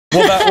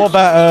What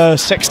about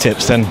sex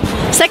tips then?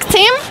 Sex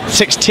team?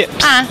 6 tips.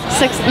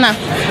 No.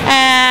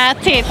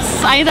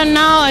 Tips. I don't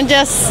know.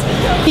 Just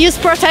use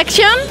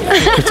protection.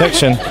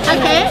 Protection.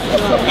 Okay.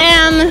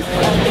 And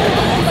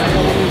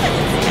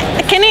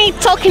can I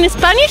talk in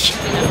Spanish?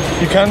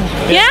 You can?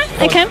 Yeah,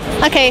 I can.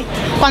 Okay.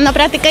 Cuando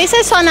practicáis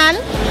sexo anal,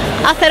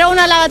 haceros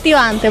una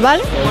lavativa antes,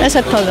 ¿vale? Eso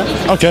es todo.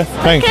 Okay,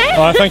 thanks. Okay.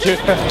 Alright, thank you.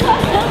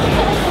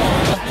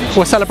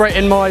 We're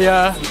celebrating my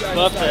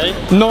birthday.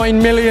 9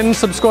 million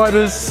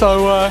subscribers,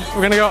 so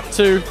we're going to go up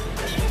to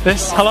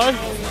this. Hello?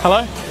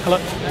 Hello? Hello?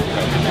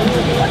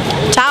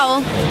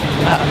 Ciao.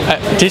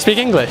 Do you speak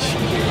English?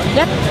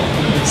 Yeah.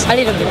 A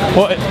little bit.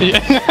 What?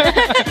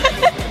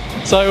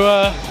 So,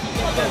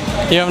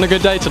 you having a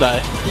good day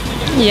today?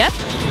 Yep.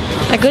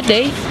 A good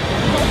day.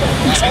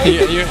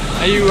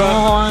 Are you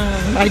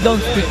I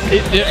don't speak.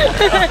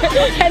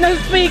 I don't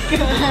speak.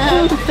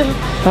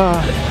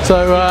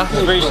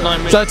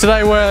 So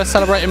today we're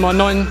celebrating my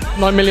 9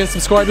 million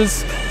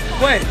subscribers.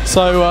 Wait.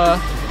 So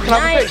Can I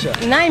have a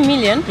picture? 9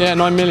 million. yeah,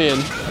 9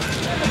 million.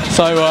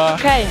 So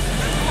Okay.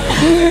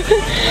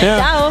 yeah.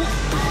 Ciao.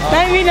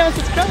 9 million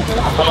subscribers.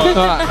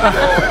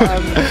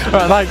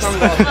 Alright, thanks.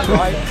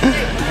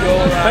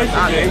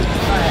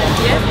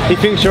 He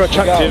thinks you're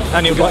attractive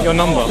and he'll like your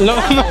number. No,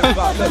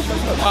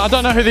 I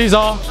don't know who these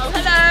are.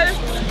 Hello.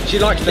 She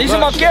likes These are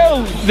my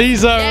girls.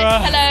 These are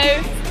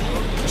Hello.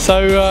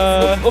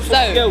 so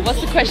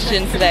What's the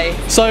question today?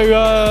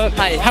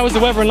 Hi. How was the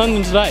weather in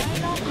London today?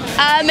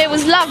 It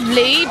was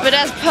lovely, but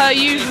as per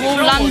usual,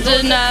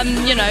 London,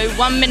 you know,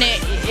 1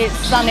 minute it's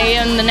sunny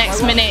and the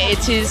next minute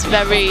it is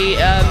very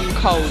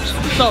cold.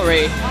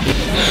 Sorry.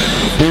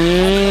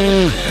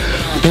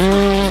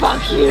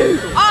 Fuck you!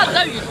 Oh,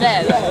 no, you're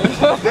there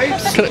though.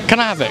 Can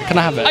I have it? Can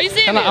I have it? Are you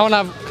serious? Can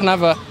I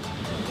have a...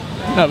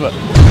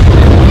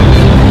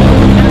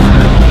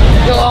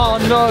 Oh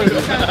no.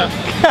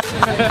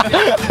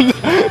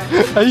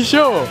 Are you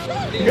sure?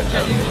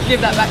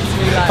 Give that back to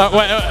me, like.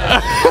 Wait.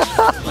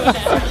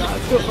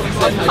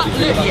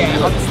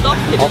 I'm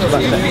stopping.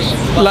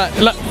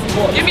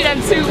 Give me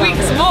them 2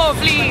 weeks more,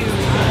 please.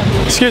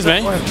 Excuse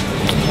me.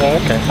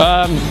 Okay.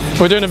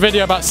 We're doing a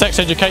video about sex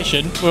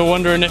education. We're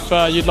wondering if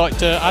you'd like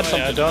to add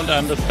something. I don't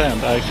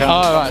understand. I can't.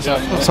 Oh, right,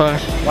 sorry.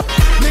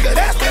 Nigga,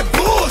 that's that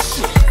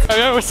bullshit. Oh,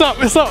 yeah, what's up?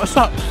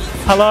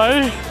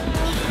 Hello?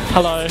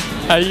 Hello.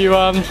 Are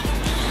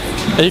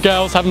you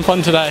girls having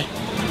fun today?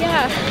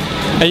 Yeah.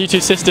 Are you two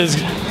sisters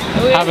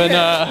having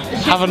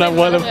a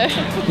well of...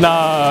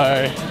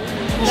 No.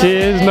 She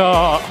is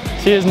not.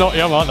 She is not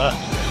your mother.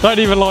 Don't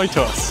even lie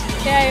to us.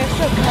 Yeah, you're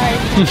so kind.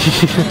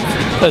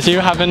 Are you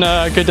having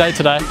a good day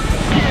today?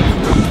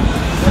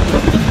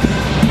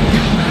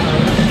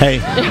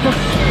 Hey.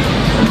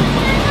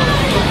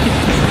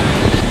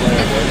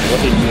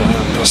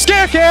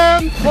 Scare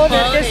cam!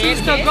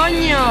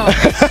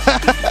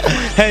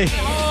 Hey.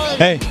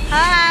 Hey.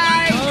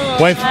 Hi.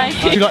 Wave.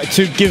 Would you like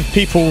to give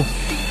people,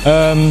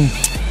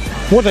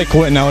 what do they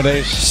call it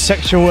nowadays?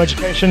 Sexual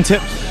education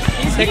tips?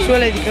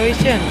 Sexual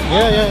education.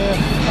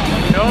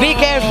 Yeah. Be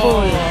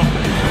careful.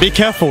 Be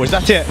careful, is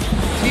that it?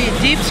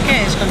 Tips que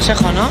es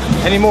consejo, ¿no?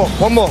 Any more?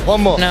 One more.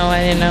 No,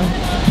 I didn't know.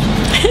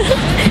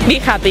 Be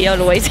happy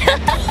always.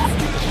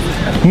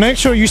 Make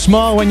sure you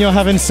smile when you're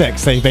having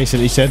sex, they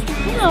basically said.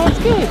 Oh, that's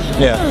good.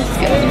 Yeah.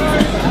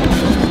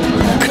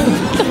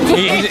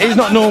 He's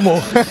not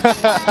normal.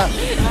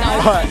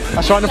 Alright,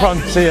 I'll try in the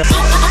front. See ya.